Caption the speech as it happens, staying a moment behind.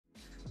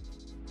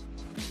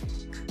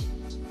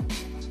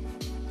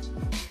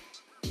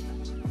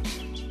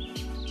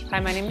Hi,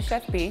 my name is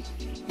Chef B.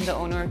 I'm the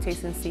owner of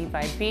Taste and See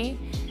by B.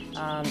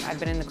 I've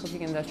been in the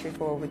cooking industry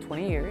for over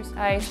 20 years.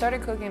 I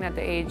started cooking at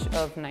the age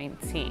of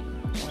 19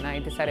 when I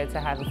decided to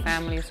have a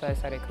family, so I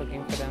started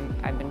cooking for them.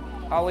 I've been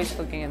always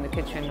cooking in the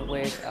kitchen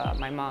with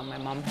my mom. My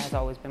mom has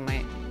always been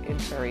my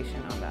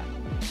inspiration on that.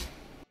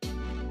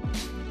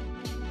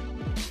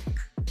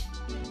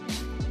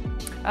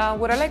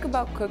 What I like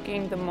about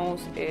cooking the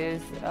most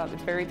is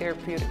it's very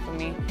therapeutic for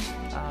me.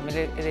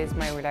 It is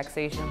my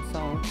relaxation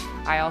zone.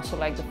 I also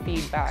like the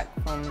feedback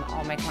from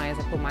all my clients.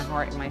 I put my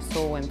heart and my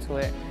soul into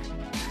it.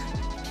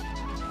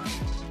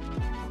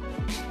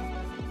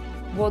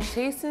 Well,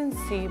 Taste and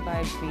See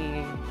by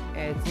B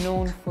is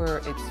known for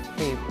its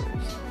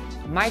flavors.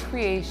 My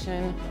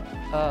creation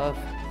of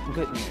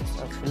goodness,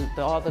 of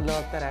all the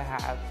love that I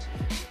have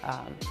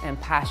and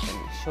passion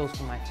shows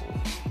for my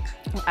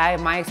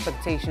food. My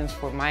expectations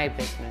for my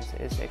business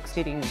is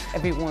exceeding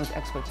everyone's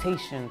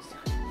expectations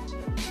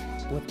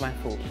with my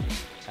food.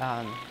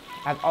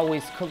 I've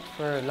always cooked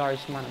for a large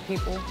amount of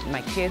people.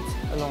 My kids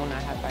alone,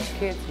 I have 5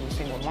 kids. I'm a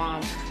single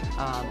mom.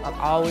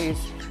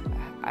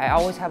 I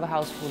always have a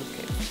house full of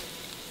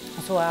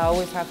kids. So I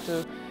always have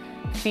to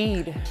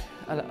feed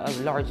a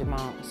large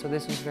amount. So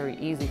this was very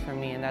easy for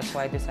me, and that's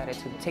why I decided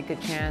to take a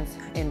chance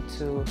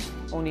into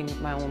owning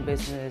my own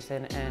business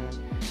and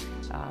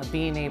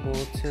being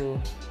able to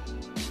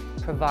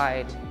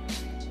provide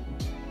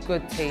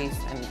good taste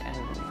and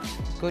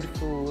good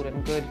food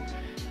and good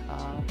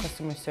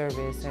customer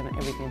service and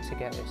everything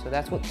together. So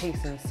that's what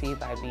Taste and See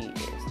by B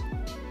is.